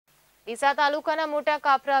ડીસા તાલુકાના મોટા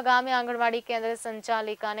કાપરા ગામે આંગણવાડી કેન્દ્ર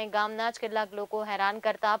સંચાલિકાને ગામના જ કેટલાક લોકો હેરાન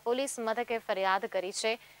કરતા પોલીસ મથકે ફરિયાદ કરી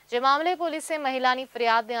છે, જે મામલે પોલીસે મહિલાની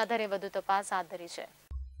ફરિયાદને આધારે વધુ તપાસ હાથ ધરી છે।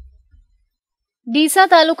 ડીસા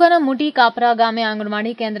તાલુકાના મોટી કાપરા ગામે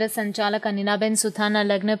આંગણવાડી કેન્દ્ર સંચાલક અનિલાબેન સુથારના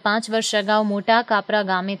લગ્ન 5 વર્ષ અગાઉ મોટા કાપરા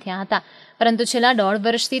ગામે થયા હતા, પરંતુ છેલ્લા 1.5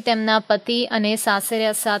 વર્ષથી તેમના પતિ અને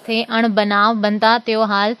સાસરિયા સાથે અણબનાવ બનતા તેઓ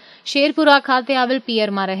હાલ શેરપુરા ખાતે આવેલ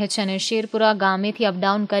પિયરમાં રહે છે અને શેરપુરા ગામેથી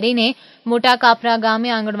અપડાઉન કરીને મોટા કાપરા ગામે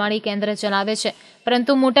આંગણવાડી કેન્દ્ર ચલાવે છે,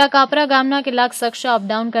 પરંતુ મોટા કાપરા ગામના કેટલાક શખ્સો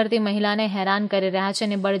અપડાઉન કરતી મહિલાને હેરાન કરી રહ્યા છે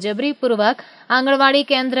અને બળજબરીપૂર્વક આંગણવાડી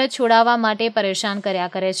કેન્દ્ર છોડાવવા માટે પરેશાન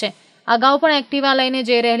કર્યા કરે છે। અગાઉ પણ એક્ટિવા લઈને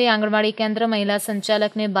જઈ રહેલી આંગણવાડી કેન્દ્ર મહિલા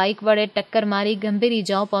સંચાલકને બાઇક વડે ટક્કર મારી ગંભીર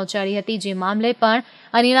ઇજાઓ પહોંચાડી હતી, જે મામલે પણ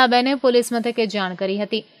અનિલાબેને પોલીસ મથકે જાણ કરી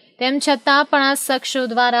હતી। તેમ છતાં પણ આ શખ્સો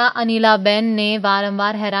દ્વારા અનિલાબેનને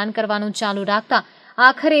વારંવાર હેરાન કરવાનું ચાલુ રાખતા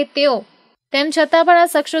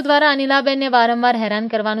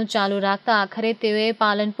આખરે તેઓએ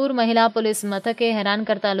પાલનપુર મહિલા પોલીસ મથકે હેરાન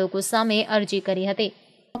કરતા લોકો સામે અરજી કરી હતી।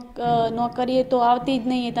 નોકરીએ તો આવતી જ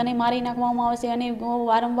નહીં, તને મારી નાખવામાં આવે છે અને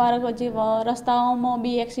વારંવાર જે રસ્તાઓમાં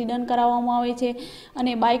બી એક્સિડન્ટ કરાવવામાં આવે છે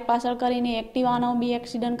અને બાઇક પાછળ કરીને એક્ટિવાનો બી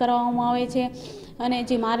એક્સિડન્ટ કરાવવામાં આવે છે। અને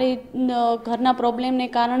જે મારી ઘરના પ્રોબ્લેમને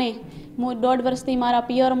કારણે હું 1.5 વર્ષથી મારા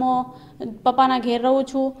પિયરમાં પપ્પાના ઘેર રહું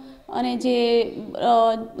છું અને જે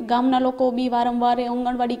ગામના લોકો બી વારંવાર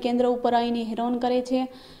આંગણવાડી કેન્દ્ર ઉપર આવીને હેરાન કરે છે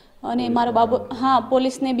અને મારો બાબો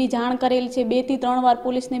પોલીસને બી જાણ કરેલ છે, 2 થી 3 વાર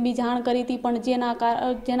પોલીસને બી જાણ કરી હતી, પણ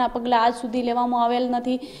જેના પગલાં આજ સુધી લેવામાં આવેલ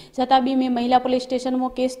નથી। છતાં બી મેં મહિલા પોલીસ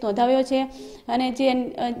સ્ટેશનમાં કેસ નોંધાવ્યો છે અને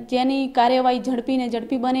જેની કાર્યવાહી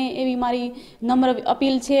ઝડપી બને એવી મારી નમ્ર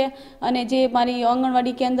અપીલ છે અને જે મારી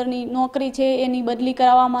આંગણવાડી કેન્દ્રની નોકરી છે એની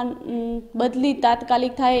બદલી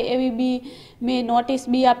તાત્કાલિક થાય એવી બી મેં નોટિસ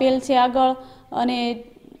બી આપેલ છે આગળ। અને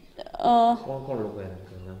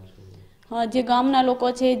જે ગામના લોકો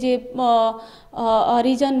છે, જે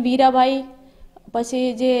હરિજન વીરાભાઈ, પછી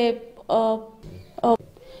જે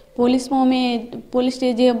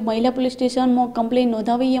જે મહિલા પોલીસ સ્ટેશનમાં કમ્પ્લેન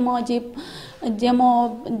નોંધાવી એમાં જેમાં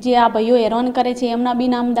જે આ ભાઈઓ હેરાન કરે છે એમના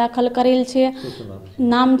બી નામ દાખલ કરેલ છે।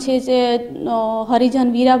 નામ છે જે હરિજન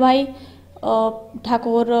વીરાભાઈ,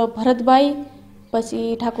 ઠાકોર ભરતભાઈ, પછી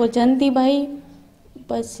ઠાકોર જયંતિભાઈ,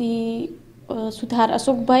 પછી સુથાર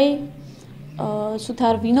અશોકભાઈ,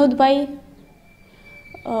 સુથાર વિનોદભાઈ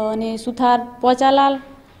અને સુથાર પોચાલાલ,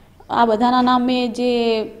 આ બધાના નામ મેં જે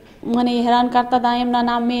મને હેરાન કરતા હતા એમના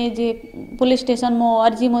નામ મેં જે પોલીસ સ્ટેશનમાં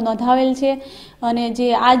અરજીમાં નોંધાવેલ છે। અને જે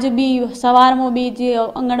આજ બી સવારમાં બી જે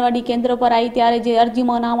આંગણવાડી કેન્દ્ર પર આવી ત્યારે જે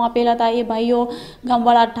અરજીમાં નામ આપેલા હતા એ ભાઈઓ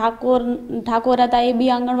ગામવાળા ઠાકોર હતા, એ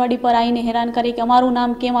બી આંગણવાડી પર આવીને હેરાન કરી કે અમારું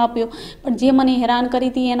નામ કેમ આપ્યું, પણ જે મને હેરાન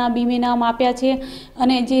કરી હતી એના બી મેં નામ આપ્યા છે।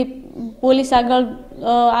 અને જે પોલીસ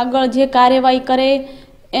આગળ જે કાર્યવાહી કરે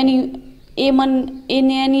એની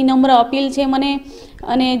નમ્ર અપીલ છે મને।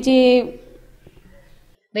 અને જે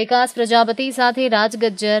વિકાસ પ્રજાપતિ સાથે રાજ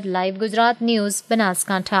ગજ્જર, લાઈવ ગુજરાત ન્યૂઝ,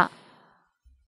 બનાસકાંઠા।